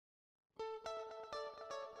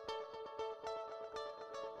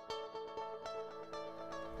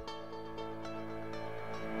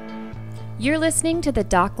You're listening to the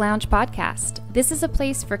Doc Lounge podcast. This is a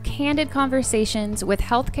place for candid conversations with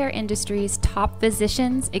healthcare industry's top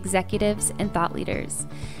physicians, executives, and thought leaders.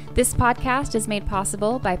 This podcast is made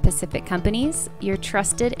possible by Pacific Companies, your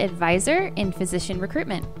trusted advisor in physician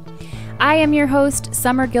recruitment. I am your host,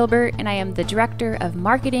 Summer Gilbert, and I am the Director of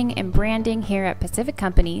Marketing and Branding here at Pacific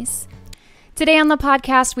Companies. Today on the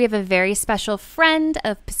podcast, we have a very special friend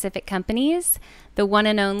of Pacific Companies, the one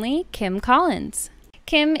and only Kim Collins.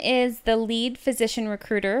 Kim is the lead physician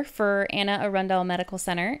recruiter for Anna Arundel Medical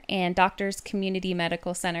Center and Doctors Community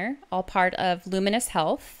Medical Center, all part of Luminis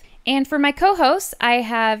Heath. And for my co-hosts, I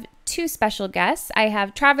have two special guests. I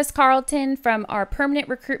have Travis Carlton from our permanent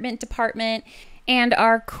recruitment department and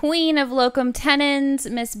our queen of locum tenens,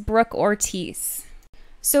 Miss Brooke Ortiz.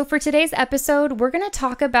 So for today's episode, we're going to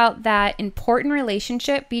talk about that important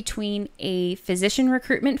relationship between a physician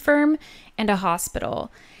recruitment firm and a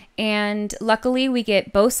hospital. And luckily, we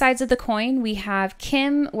get both sides of the coin. We have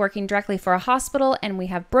Kim working directly for a hospital, and we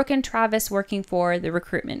have Brooke and Travis working for the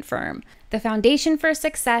recruitment firm. The foundation for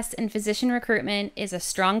success in physician recruitment is a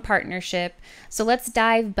strong partnership. So let's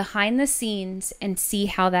dive behind the scenes and see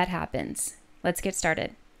how that happens. Let's get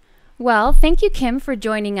started. Well, thank you, Kim, for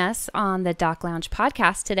joining us on the Doc Lounge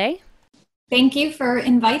podcast today. Thank you for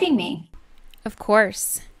inviting me. Of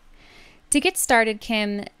course. To get started,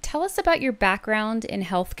 Kim, tell us about your background in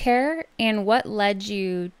healthcare and what led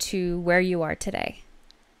you to where you are today.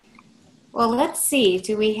 Well, let's see.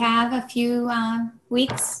 Do we have a few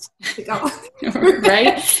weeks to go?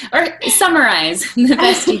 Right? Or summarize the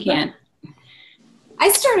best you can. I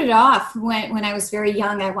started off when I was very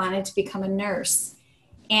young, I wanted to become a nurse.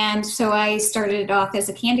 And so I started off as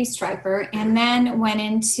a candy striper and then went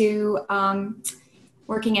into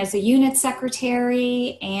working as a unit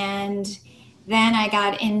secretary, and then I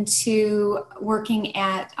got into working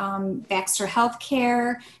at Baxter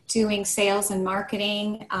Healthcare, doing sales and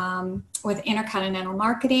marketing with Intercontinental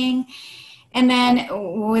Marketing. And then,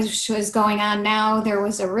 which was going on now, there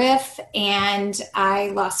was a riff and I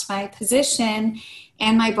lost my position.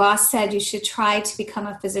 And my boss said, you should try to become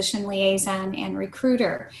a physician liaison and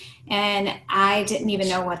recruiter. And I didn't even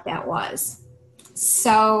know what that was.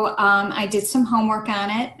 So I did some homework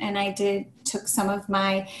on it, and I took some of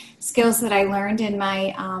my skills that I learned in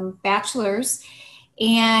my bachelor's,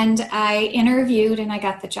 and I interviewed and I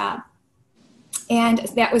got the job. And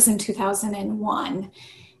that was in 2001.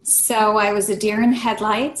 So I was a deer in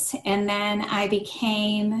headlights, and then I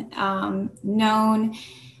became known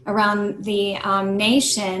around the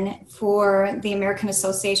nation for the American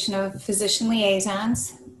Association of Physician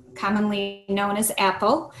Liaisons, commonly known as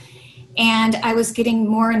APPLE. And I was getting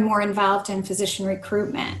more and more involved in physician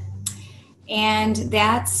recruitment. And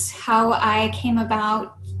that's how I came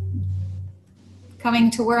about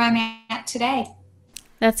coming to where I'm at today.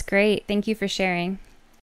 That's great. Thank you for sharing.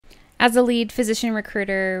 As a lead physician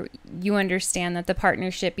recruiter, you understand that the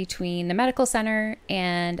partnership between the medical center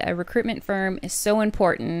and a recruitment firm is so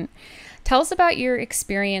important. Tell us about your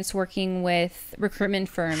experience working with recruitment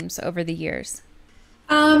firms over the years.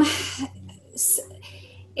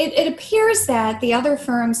 It appears that the other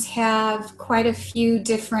firms have quite a few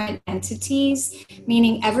different entities,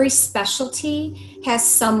 meaning every specialty has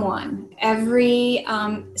someone. Every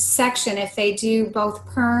section, if they do both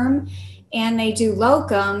perm and they do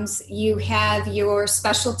locums, you have your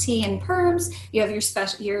specialty in perms, you have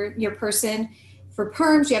your person for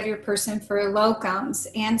perms, you have your person for locums.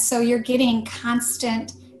 And so you're getting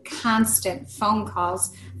constant phone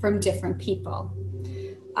calls from different people.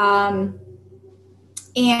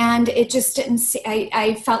 And it just didn't see,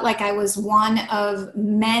 I felt like I was one of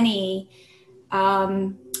many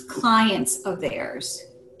clients of theirs.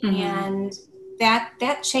 Mm-hmm. And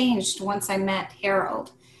that changed once I met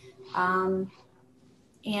Harold. And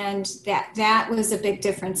that was a big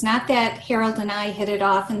difference. Not that Harold and I hit it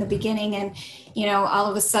off in the beginning and,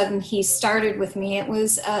 all of a sudden he started with me. It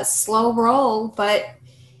was a slow roll, but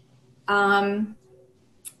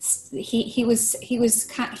he was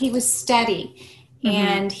steady. Mm-hmm.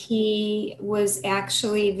 And he was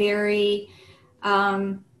actually very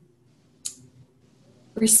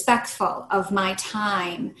respectful of my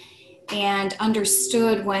time and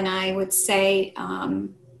understood when I would say,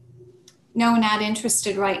 no, not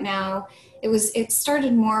interested right now. It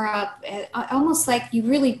started more up almost like you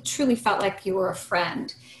really truly felt like you were a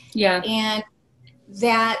friend. Yeah. And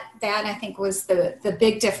that I think was the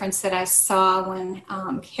big difference that I saw when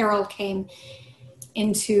Harold came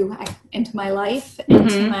into my life, into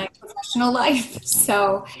mm-hmm. my professional life.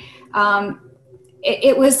 So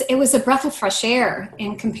it was a breath of fresh air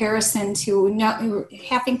in comparison to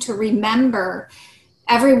having to remember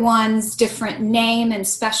everyone's different name and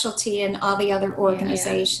specialty in all the other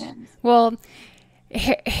organizations. Yeah. Well,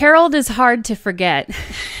 Harold is hard to forget.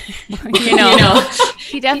 You know,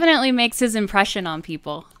 he definitely makes his impression on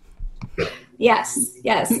people. Yes,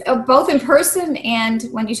 both in person and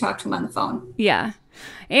when you talk to him on the phone. Yeah,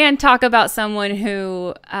 and talk about someone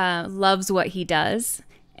who loves what he does,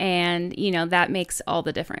 and that makes all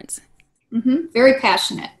the difference. Very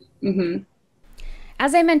passionate.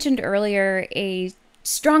 As I mentioned earlier, a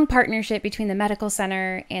strong partnership between the medical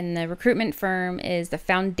center and the recruitment firm is the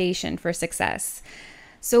foundation for success.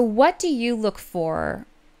 So what do you look for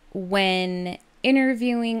when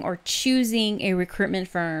interviewing or choosing a recruitment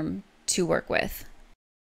firm to work with?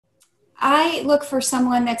 I look for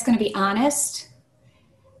someone that's going to be honest,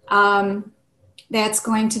 that's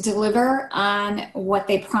going to deliver on what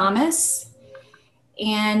they promise,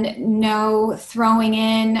 and no throwing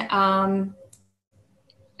in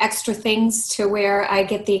extra things to where I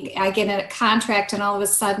get a contract and all of a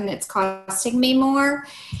sudden it's costing me more.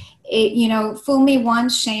 Fool me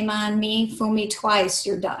once, shame on me. Fool me twice,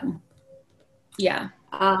 you're done. Yeah.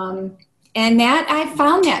 And that I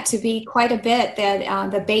found that to be quite a bit,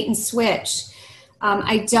 that the bait and switch.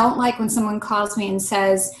 I don't like when someone calls me and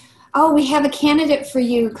says, "Oh, we have a candidate for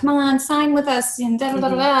you. Come on, sign with us," and da da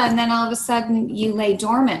da da. And then all of a sudden you lay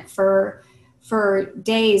dormant for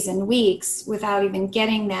days and weeks without even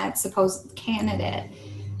getting that supposed candidate.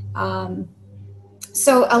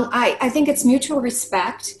 So I think it's mutual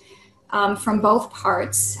respect from both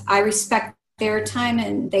parts. I respect their time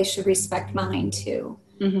and they should respect mine too.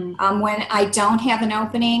 When I don't have an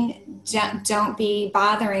opening, don't be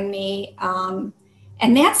bothering me.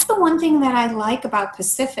 And that's the one thing that I like about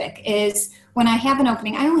Pacific is when I have an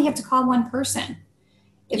opening, I only have to call one person.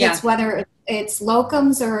 It's whether it's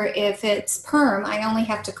locums or if it's perm, I only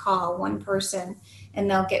have to call one person and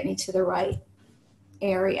they'll get me to the right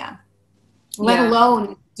area, let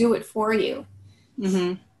alone do it for you.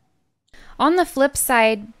 On the flip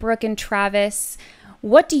side, Brooke and Travis,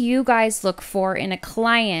 what do you guys look for in a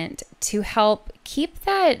client to help keep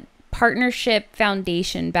that partnership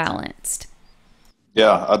foundation balanced?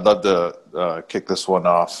 Yeah, I'd love to kick this one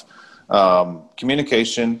off.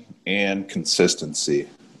 Communication and consistency.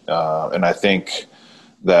 And I think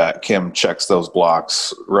that Kim checks those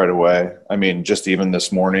blocks right away. I mean, just even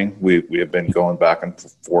this morning, we have been going back and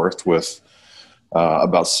forth with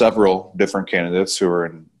about several different candidates who are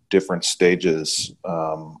in different stages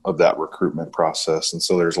of that recruitment process. And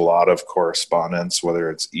so there's a lot of correspondence, whether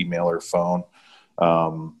it's email or phone.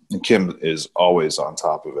 And Kim is always on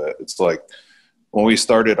top of it. It's like when we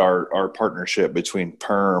started our partnership between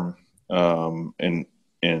Perm and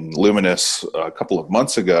Luminis a couple of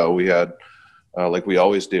months ago, we had, like we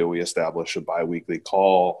always do, we establish a biweekly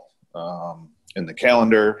call in the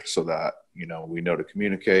calendar so that, we know to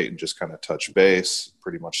communicate and just kind of touch base,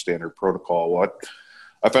 pretty much standard protocol.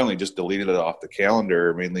 I finally just deleted it off the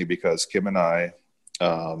calendar, mainly because Kim and I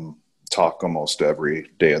talk almost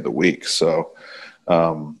every day of the week. So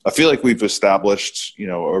I feel like we've established,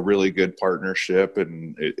 a really good partnership,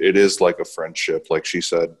 and it is like a friendship, like she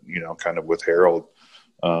said, kind of with Harold.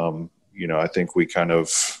 I think we kind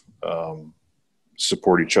of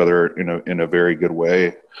support each other in a very good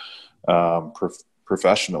way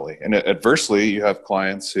professionally. And adversely, you have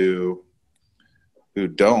clients who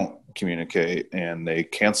don't communicate and they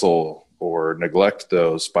cancel or neglect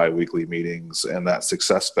those biweekly meetings, and that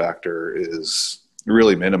success factor is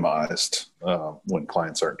really minimized when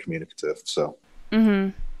clients aren't communicative. So,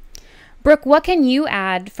 Brooke, what can you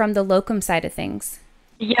add from the locum side of things?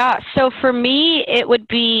 Yeah, so for me, it would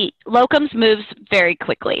be locums moves very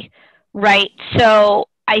quickly, right? So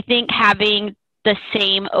I think having the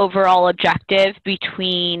same overall objective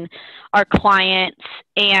between our clients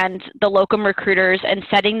and the locum recruiters and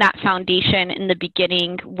setting that foundation in the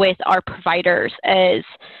beginning with our providers is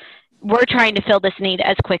we're trying to fill this need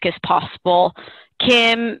as quick as possible.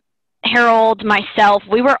 Kim, Harold, myself,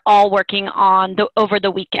 we were all working on over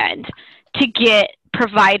the weekend to get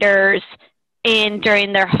providers in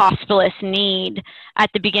during their hospice need at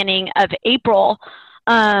the beginning of April.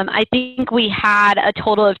 I think we had a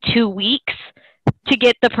total of 2 weeks to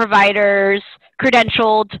get the providers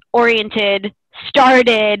credentialed, oriented,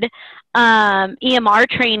 started EMR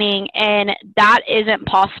training, and that isn't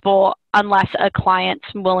possible unless a client's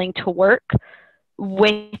willing to work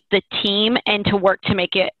with the team and to work to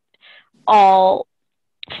make it all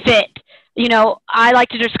fit. I like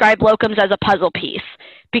to describe locums as a puzzle piece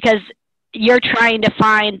because you're trying to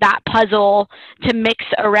find that puzzle to mix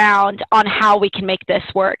around on how we can make this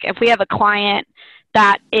work. If we have a client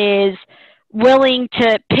that is willing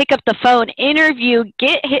to pick up the phone, interview,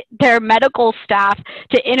 their medical staff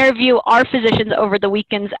to interview our physicians over the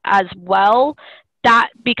weekends as well, that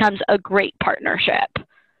becomes a great partnership.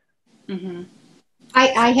 Mm-hmm.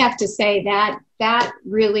 I have to say that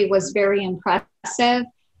really was very impressive.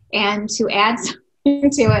 And to add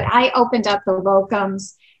something to it, I opened up the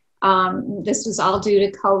locums. This was all due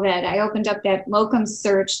to COVID. I opened up that locum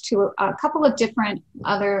search to a couple of different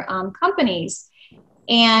other companies.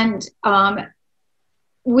 And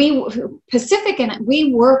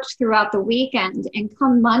we worked throughout the weekend, and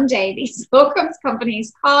come Monday, these locums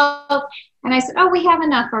companies called, and I said, "Oh, we have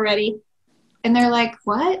enough already." And they're like,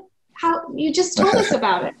 "What? How? You just told us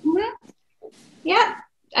about it." Mm-hmm. Yeah,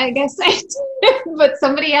 I guess I did. But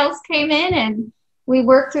somebody else came in, and we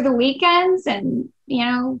worked through the weekends, and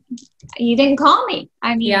you didn't call me.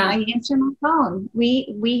 I mean, yeah. I answered my phone.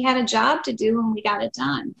 We had a job to do, and we got it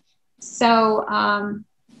done. So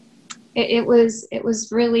it was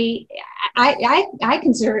really, I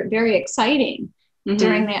consider it very exciting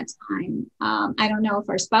during that time. I don't know if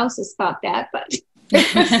our spouses thought that, but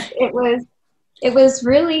it was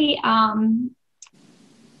really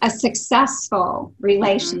a successful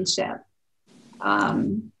relationship.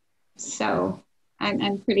 So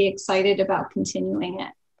I'm pretty excited about continuing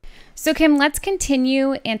it. So Kim, let's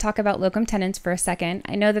continue and talk about locum tenens for a second.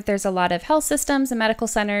 I know that there's a lot of health systems and medical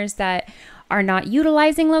centers that are not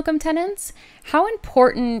utilizing locum tenens. How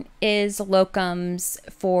important is locums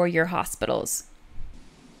for your hospitals?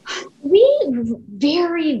 We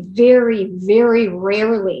very, very, very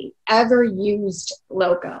rarely ever used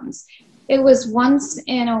locums. It was once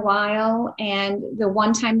in a while, and the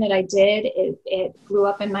one time that I did, it blew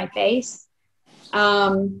up in my face.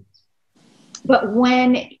 But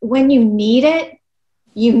when you need it,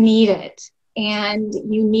 you need it. And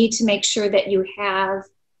you need to make sure that you have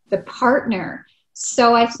the partner.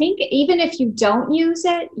 So I think even if you don't use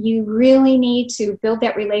it, you really need to build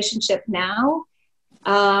that relationship now.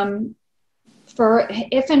 For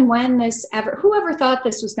if and when whoever thought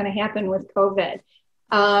this was going to happen with COVID,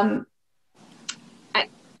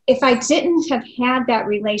 if I didn't have had that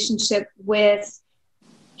relationship with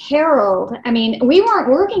Harold, I mean, we weren't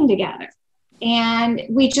working together. And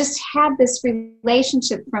we just had this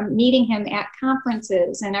relationship from meeting him at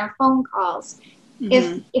conferences and our phone calls.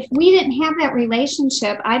 Mm-hmm. If we didn't have that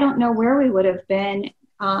relationship, I don't know where we would have been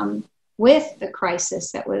with the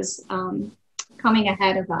crisis that was coming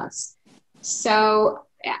ahead of us. So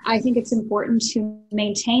I think it's important to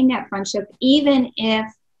maintain that friendship, even if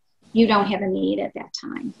you don't have a need at that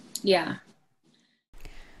time. Yeah.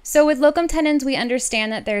 So with locum tenens, we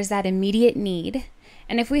understand that there's that immediate need.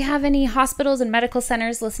 And if we have any hospitals and medical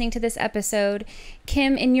centers listening to this episode,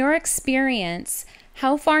 Kim, in your experience,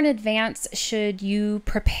 how far in advance should you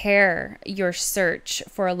prepare your search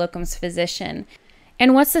for a locums physician?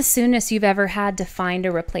 And what's the soonest you've ever had to find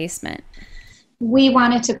a replacement? We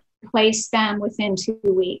wanted to place them within 2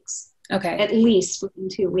 weeks. Okay. At least within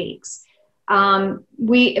 2 weeks.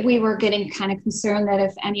 We were getting kind of concerned that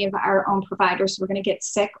if any of our own providers were going to get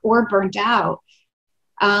sick or burnt out,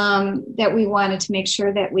 that we wanted to make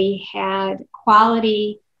sure that we had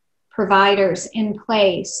quality providers in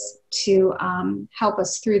place to help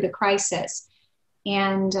us through the crisis.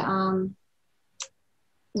 And I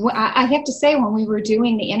have to say, when we were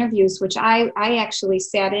doing the interviews, which I actually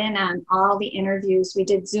sat in on all the interviews, we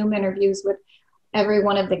did Zoom interviews with every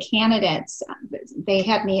one of the candidates. They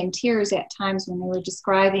had me in tears at times when they were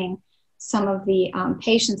describing some of the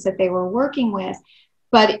patients that they were working with.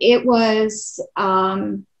 But it was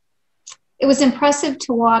impressive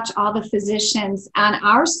to watch all the physicians on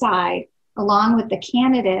our side, along with the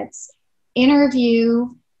candidates, interview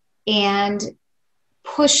and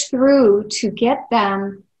push through to get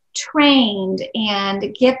them trained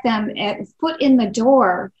and get them foot in the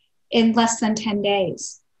door in less than 10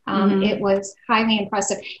 days. It was highly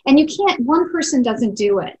impressive. And one person doesn't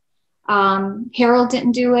do it. Harold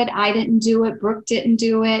didn't do it. I didn't do it. Brooke didn't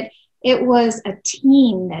do it. It was a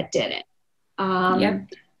team that did it. Yep.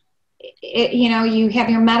 You have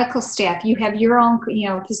your medical staff, you have your own,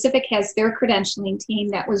 Pacific has their credentialing team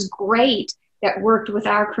that was great, that worked with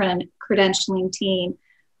our credentialing team.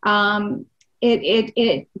 They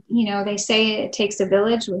say it takes a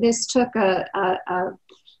village. This took a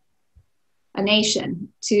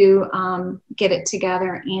nation to get it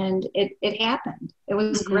together, and it happened. It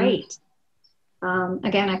was great.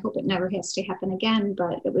 Again, I hope it never has to happen again,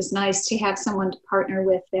 but it was nice to have someone to partner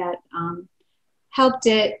with that helped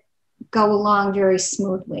it go along very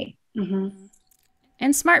smoothly.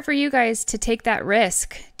 And smart for you guys to take that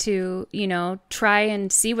risk to, try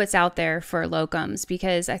and see what's out there for locums,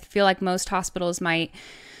 because I feel like most hospitals might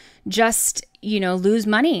just, lose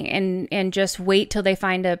money and just wait till they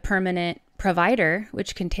find a permanent provider,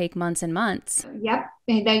 which can take months and months. Yep,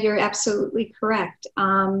 that you're absolutely correct.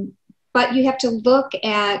 But you have to look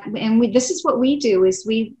at, this is what we do, is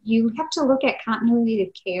you have to look at continuity of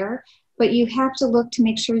care, but you have to look to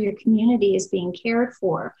make sure your community is being cared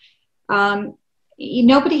for.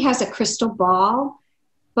 Nobody has a crystal ball,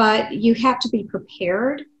 but you have to be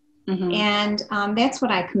prepared. Mm-hmm. And that's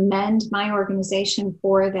what I commend my organization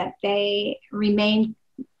for, that they remain,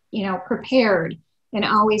 prepared and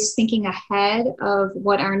always thinking ahead of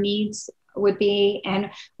what our needs would be. And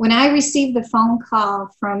when I received the phone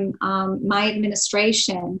call from my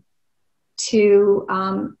administration to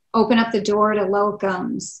open up the door to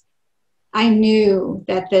locums, I knew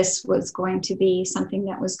that this was going to be something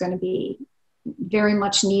that was going to be very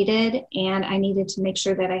much needed. And I needed to make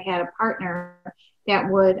sure that I had a partner that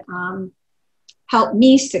would help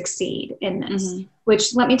me succeed in this, mm-hmm.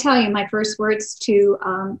 which, let me tell you, my first words to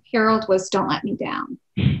Harold was, "Don't let me down."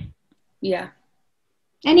 Yeah.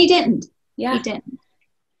 And he didn't. Yeah. He didn't.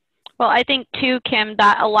 Well, I think too, Kim,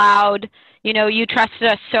 that allowed, you trusted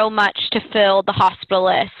us so much to fill the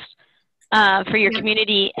hospitalist for your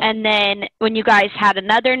community. And then when you guys had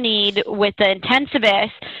another need with the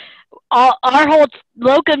intensivist, our whole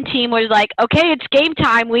locum team was like, okay, it's game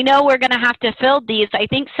time. We know we're going to have to fill these. I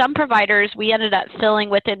think some providers we ended up filling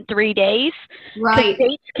within 3 days. Right.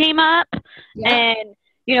 Dates came up, yeah. and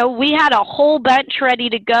we had a whole bunch ready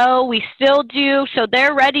to go. We still do. So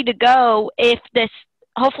they're ready to go if this,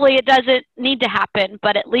 hopefully it doesn't need to happen,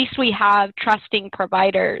 but at least we have trusting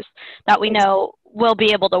providers that we know will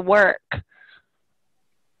be able to work.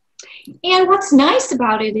 And what's nice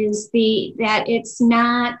about it is that it's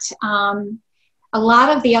not, a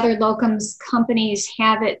lot of the other locums companies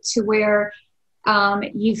have it to where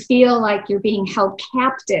you feel like you're being held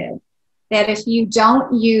captive, that if you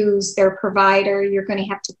don't use their provider, you're going to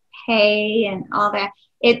have to pay and all that.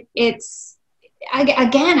 I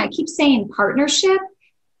keep saying partnership,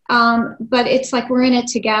 but it's like we're in it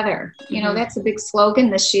together. Mm-hmm. That's a big slogan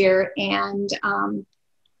this year. And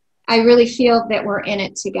I really feel that we're in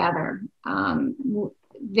it together.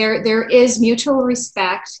 There is mutual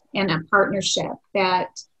respect and a partnership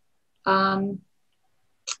that I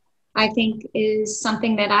think is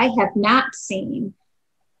something that I have not seen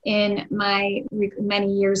in my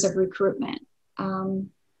many years of recruitment. And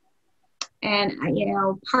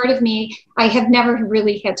part of me, I have never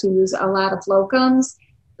really had to use a lot of locums,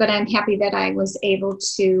 but I'm happy that I was able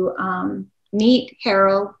to meet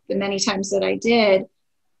Harold the many times that I did,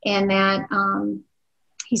 and that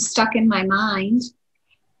he stuck in my mind,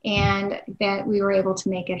 and that we were able to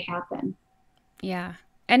make it happen. Yeah.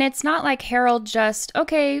 And it's not like Harold just,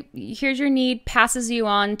 okay, here's your need, passes you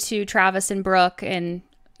on to Travis and Brooke, and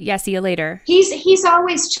yeah, see you later. He's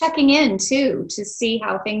always checking in too, to see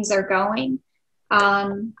how things are going.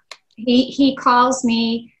 He calls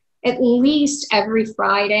me at least every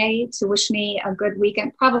Friday to wish me a good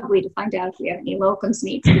weekend, probably to find out if we have any locums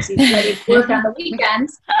needs, because he's ready to work on the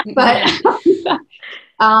weekends. But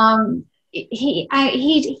he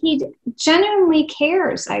genuinely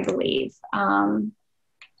cares, I believe.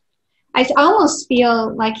 I almost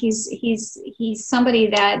feel like he's somebody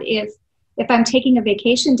that if I'm taking a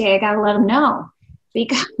vacation day, I got to let him know,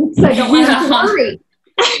 because I don't want him to worry.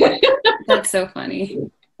 That's so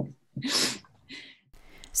funny.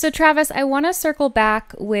 So Travis, I want to circle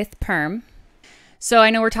back with perm. So I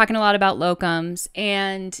know we're talking a lot about locums,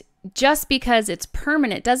 and just because it's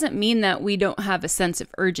permanent doesn't mean that we don't have a sense of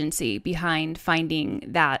urgency behind finding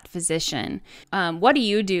that physician. What do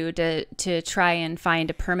you do to try and find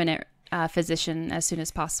a permanent physician as soon as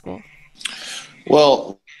possible?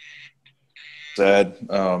 Well,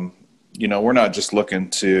 we're not just looking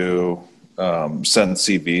to send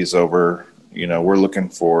CVs over. We're looking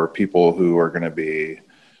for people who are going to be,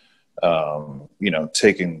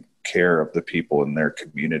 taking care of the people in their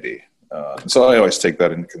community. So I always take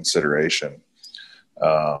that into consideration.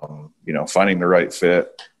 Finding the right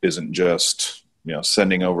fit isn't just,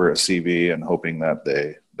 sending over a CV and hoping that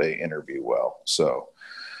they interview well. So,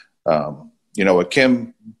 what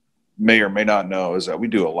Kim may or may not know is that we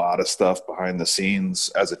do a lot of stuff behind the scenes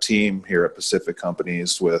as a team here at Pacific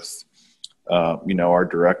Companies with, our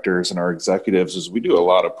directors and our executives. Is we do a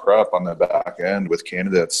lot of prep on the back end with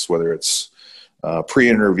candidates, whether it's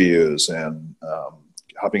pre-interviews and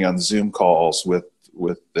hopping on Zoom calls with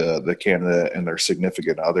the candidate and their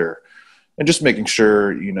significant other, and just making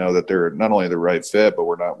sure, that they're not only the right fit, but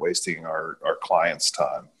we're not wasting our clients'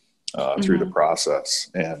 time through the process.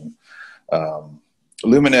 And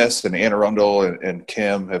Luminis and Arundel and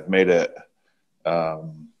Kim have made it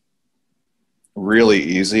really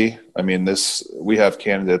easy. I mean, we have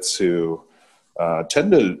candidates who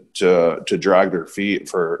tend to drag their feet,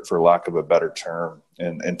 for lack of a better term,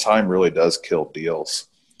 and time really does kill deals.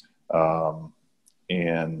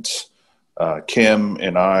 And Kim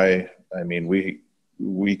and I mean,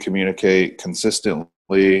 we communicate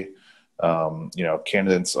consistently.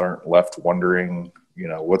 Candidates aren't left wondering,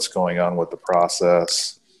 what's going on with the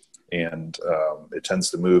process. And it tends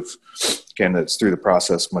to move candidates through the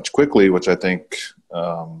process much quickly, which I think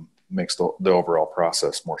makes the overall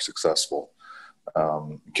process more successful.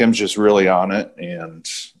 Kim's just really on it. And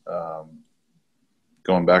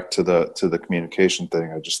going back to the communication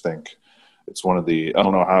thing, I just think it's I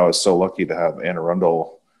don't know how I was so lucky to have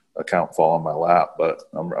Arundel account fall on my lap, but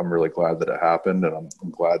I'm really glad that it happened. And I'm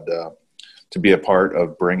glad to be a part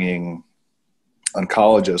of bringing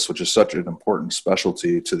oncologists, which is such an important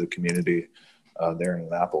specialty, to the community there in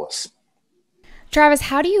Annapolis. Travis,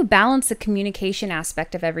 how do you balance the communication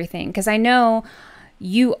aspect of everything? Because I know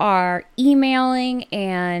you are emailing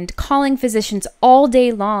and calling physicians all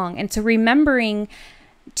day long. And so remembering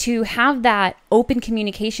to have that open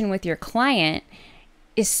communication with your client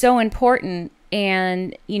is so important.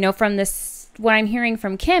 And, from what I'm hearing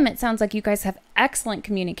from Kim, it sounds like you guys have excellent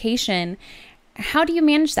communication. How do you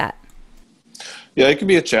manage that? Yeah, it can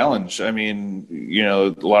be a challenge. I mean, a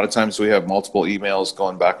lot of times we have multiple emails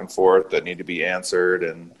going back and forth that need to be answered,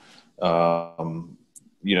 and,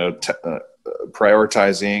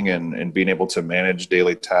 prioritizing and being able to manage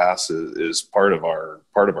daily tasks is part of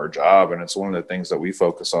our job. And it's one of the things that we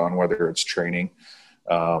focus on, whether it's training.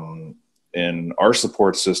 In our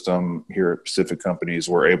support system here at Pacific Companies,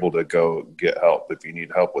 we're able to go get help if you need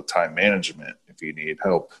help with time management, if you need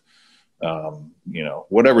help,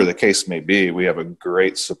 whatever the case may be. We have a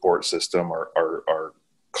great support system. Our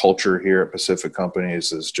culture here at Pacific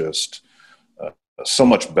Companies is just so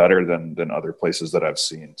much better than other places that I've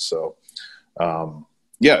seen. So,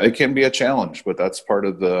 it can be a challenge, but that's part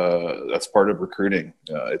of recruiting.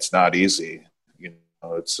 It's not easy.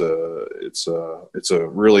 It's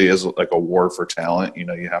really is like a war for talent.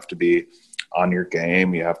 You have to be on your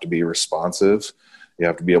game. You have to be responsive. You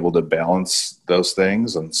have to be able to balance those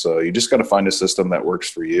things. And so you just got to find a system that works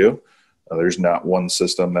for you. There's not one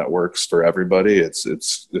system that works for everybody. It's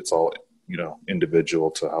all,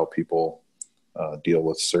 individual to how people deal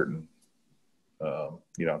with certain,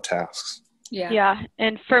 tasks. Yeah.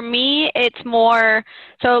 And for me, it's more,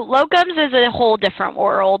 so locums is a whole different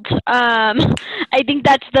world. I think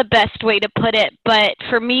that's the best way to put it. But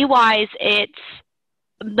for me wise, it's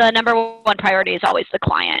the number one priority is always the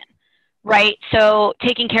client, right? So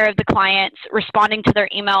taking care of the clients, responding to their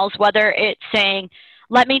emails, whether it's saying,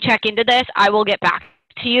 let me check into this, I will get back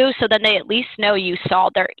to you. So then they at least know you saw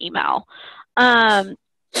their email.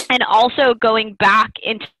 And also going back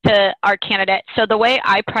into our candidates. So the way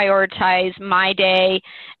I prioritize my day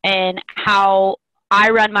and how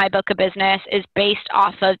I run my book of business is based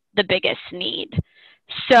off of the biggest need.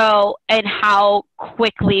 So, and how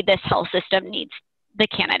quickly this health system needs the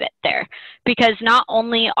candidate there. Because not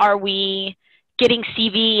only are we getting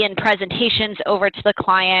CV and presentations over to the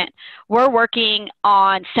client, we're working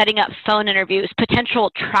on setting up phone interviews, potential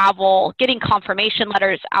travel, getting confirmation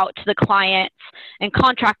letters out to the clients and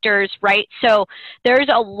contractors, right? So there's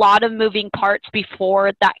a lot of moving parts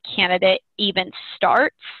before that candidate even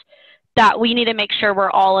starts that we need to make sure we're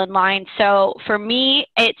all in line. So for me,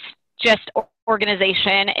 it's just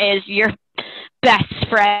organization is your best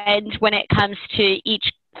friend when it comes to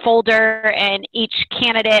each folder and each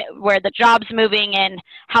candidate, where the job's moving and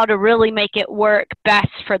how to really make it work best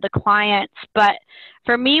for the clients. But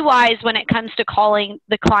for me wise, when it comes to calling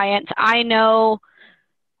the clients, I know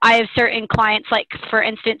I have certain clients, like for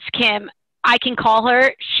instance, Kim, I can call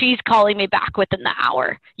her, she's calling me back within the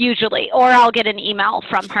hour usually, or I'll get an email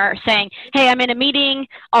from her saying, hey, I'm in a meeting,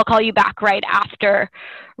 I'll call you back right after,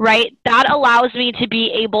 right? That allows me to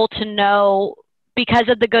be able to know, because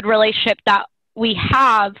of the good relationship that we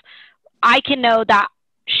have, I can know that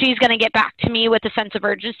she's going to get back to me with a sense of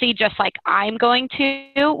urgency, just like I'm going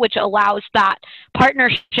to, which allows that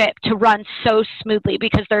partnership to run so smoothly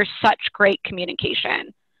because there's such great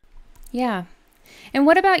communication. Yeah. And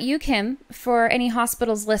what about you, Kim? For any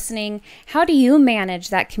hospitals listening, how do you manage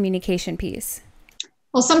that communication piece?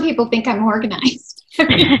 Well, some people think I'm organized.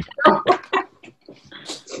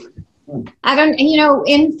 I don't,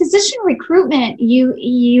 in physician recruitment,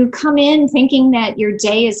 you come in thinking that your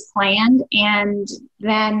day is planned and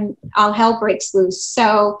then all hell breaks loose.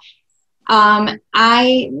 So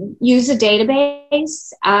I use a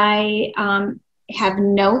database. I have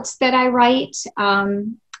notes that I write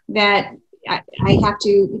that I have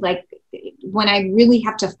to when I really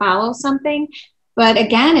have to follow something. But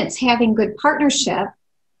again, it's having good partnership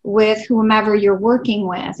with whomever you're working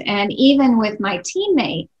with. And even with my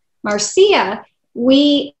teammate, Marcia,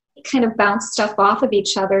 we kind of bounce stuff off of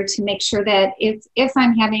each other to make sure that if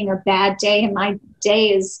I'm having a bad day and my day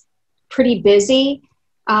is pretty busy,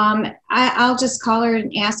 I'll just call her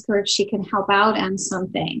and ask her if she can help out on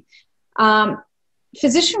something.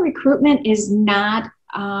 Physician recruitment is not,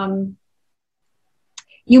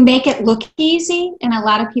 you make it look easy, and a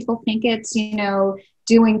lot of people think it's,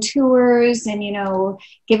 doing tours and,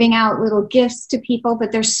 giving out little gifts to people,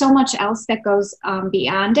 but there's so much else that goes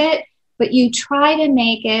beyond it. But you try to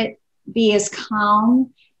make it be as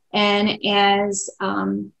calm and as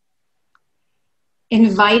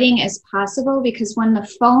inviting as possible, because when the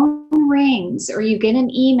phone rings or you get an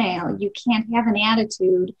email, you can't have an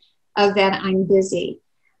attitude of that I'm busy.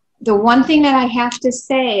 The one thing that I have to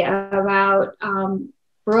say about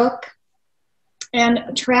Brooke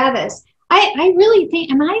and Travis, I really think,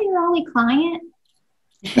 am I your only client?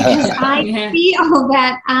 Because I feel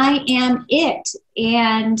that I am it,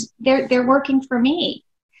 and they're working for me.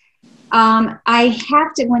 I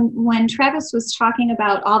have to, when Travis was talking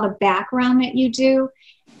about all the background that you do,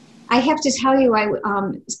 I have to tell you, I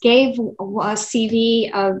gave a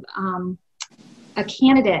CV of a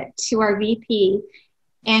candidate to our VP,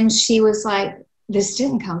 and she was like, this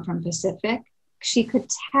didn't come from Pacific. She could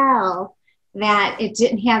tell that it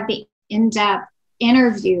didn't have the in-depth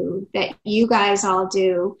interview that you guys all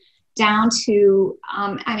do, down to,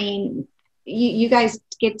 you guys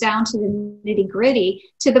get down to the nitty gritty,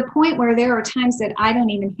 to the point where there are times that I don't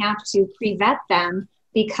even have to pre-vet them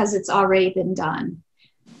because it's already been done.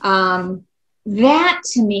 That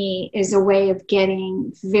to me is a way of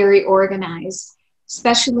getting very organized,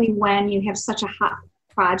 especially when you have such a hot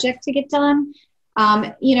project to get done.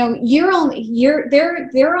 They're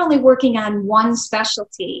only working on one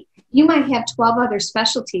specialty. You might have 12 other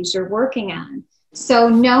specialties you're working on. So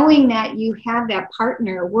knowing that you have that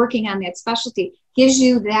partner working on that specialty gives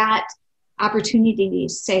you that opportunity to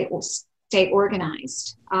stay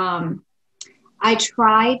organized. I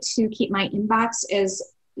try to keep my inbox as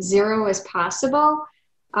zero as possible.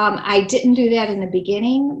 I didn't do that in the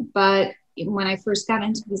beginning, but when I first got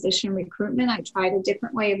into physician recruitment, I tried a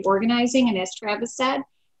different way of organizing. And as Travis said,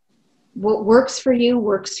 what works for you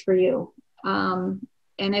works for you.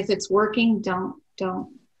 And if it's working, don't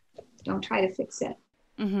try to fix it.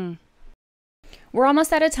 Mm-hmm. We're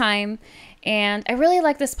almost out of time. And I really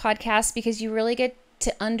like this podcast because you really get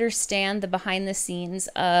to understand the behind the scenes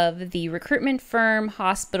of the recruitment firm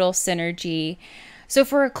hospital synergy. So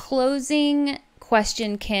for a closing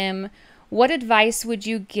question, Kim, what advice would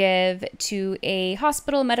you give to a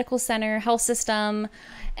hospital, medical center, health system,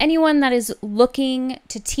 anyone that is looking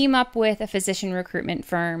to team up with a physician recruitment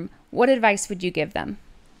firm? What advice would you give them?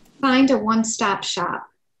 Find a one-stop shop.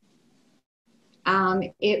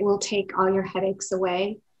 It will take all your headaches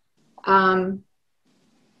away. I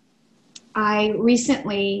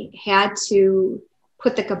recently had to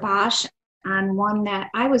put the kibosh on one that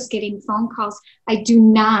I was getting phone calls.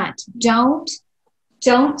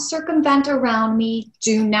 Don't circumvent around me.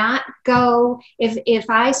 Do not go. If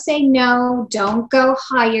I say no, don't go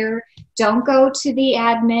higher. Don't go to the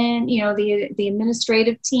admin, the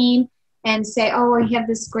administrative team and say, oh, I have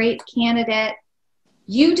this great candidate.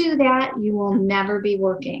 You do that, you will never be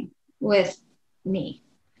working with me.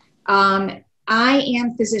 I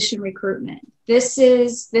am physician recruitment. This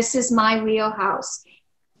is my wheelhouse.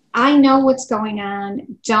 I know what's going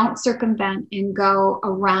on. Don't circumvent and go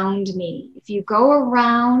around me. If you go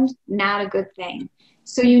around, not a good thing.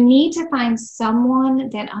 So you need to find someone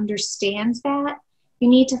that understands that. You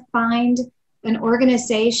need to find an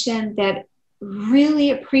organization that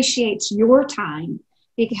really appreciates your time,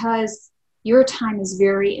 because your time is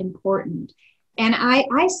very important. And I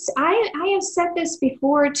have said this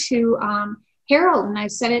before to Harold, and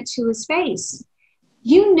I've said it to his face.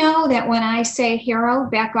 You know that when I say,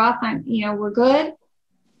 Harold, back off, we're good,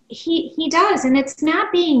 he does. And it's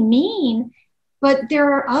not being mean, but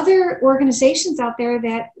there are other organizations out there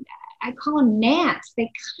that I call them gnats.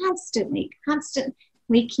 They constantly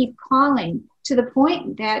keep calling, to the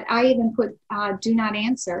point that I even put do not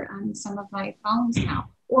answer on some of my phones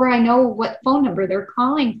now, or I know what phone number they're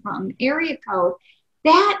calling from, area code.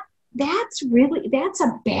 That's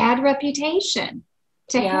a bad reputation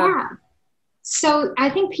to have. So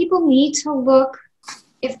I think people need to look,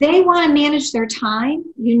 if they want to manage their time,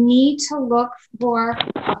 you need to look for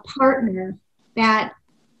a partner that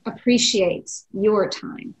appreciates your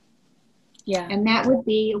time. Yeah. And that would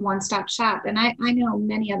be a one-stop shop. And I know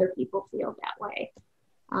many other people feel that way.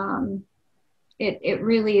 It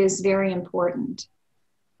really is very important.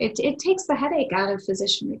 It takes the headache out of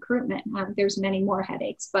physician recruitment. There's many more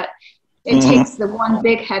headaches, but it takes the one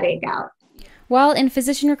big headache out. Well, in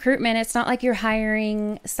physician recruitment, it's not like you're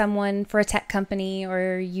hiring someone for a tech company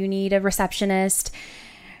or you need a receptionist.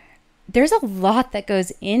 There's a lot that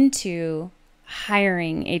goes into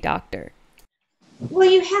hiring a doctor. Well,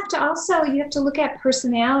 you have to look at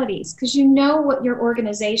personalities, because you know what your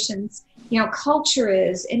organization's, culture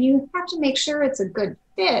is, and you have to make sure it's a good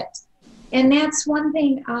fit. And that's one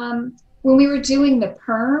thing. When we were doing the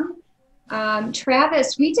perm,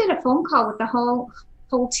 Travis, we did a phone call with the whole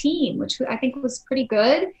team, which I think was pretty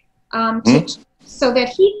good, so that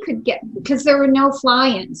he could get, because there were no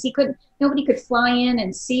fly-ins. Nobody could fly in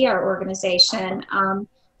and see our organization.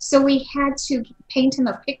 So we had to paint him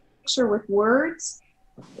a picture with words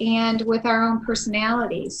and with our own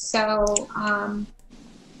personalities. So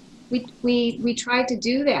we tried to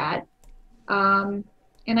do that.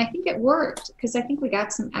 And I think it worked, because I think we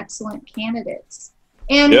got some excellent candidates.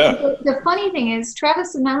 And the funny thing is,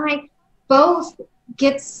 Travis and I both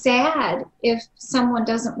get sad if someone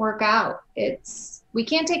doesn't work out. We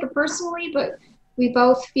can't take it personally, but we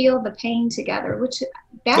both feel the pain together, which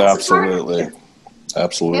that's absolutely.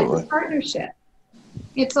 That's a partnership.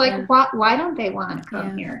 It's like, why don't they want to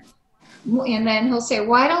come here? And then he'll say,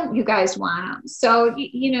 why don't you guys want them? So,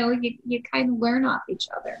 you kind of learn off each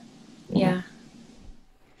other. Yeah.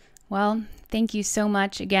 Well, thank you so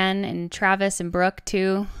much again. And Travis and Brooke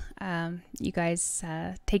too. You guys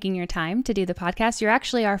taking your time to do the podcast. You're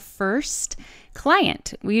actually our first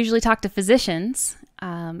client. We usually talk to physicians.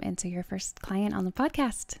 And so you're our first client on the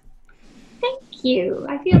podcast. Thank you.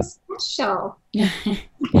 I feel special.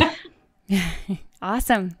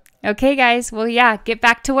 Awesome. Okay, guys. Well, get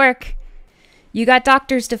back to work. You got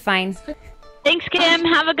doctors to find. Thanks, Kim.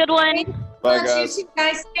 Have a good one. Bye, guys. You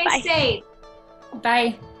guys stay safe.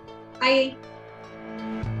 Bye. Bye.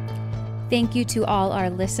 Thank you to all our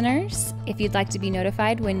listeners. If you'd like to be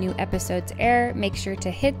notified when new episodes air, make sure to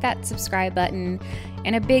hit that subscribe button.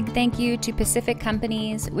 And a big thank you to Pacific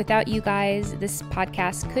Companies. Without you guys, this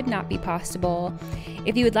podcast could not be possible.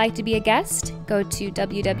 If you would like to be a guest, go to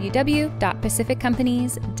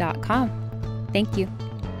www.pacificcompanies.com. Thank you.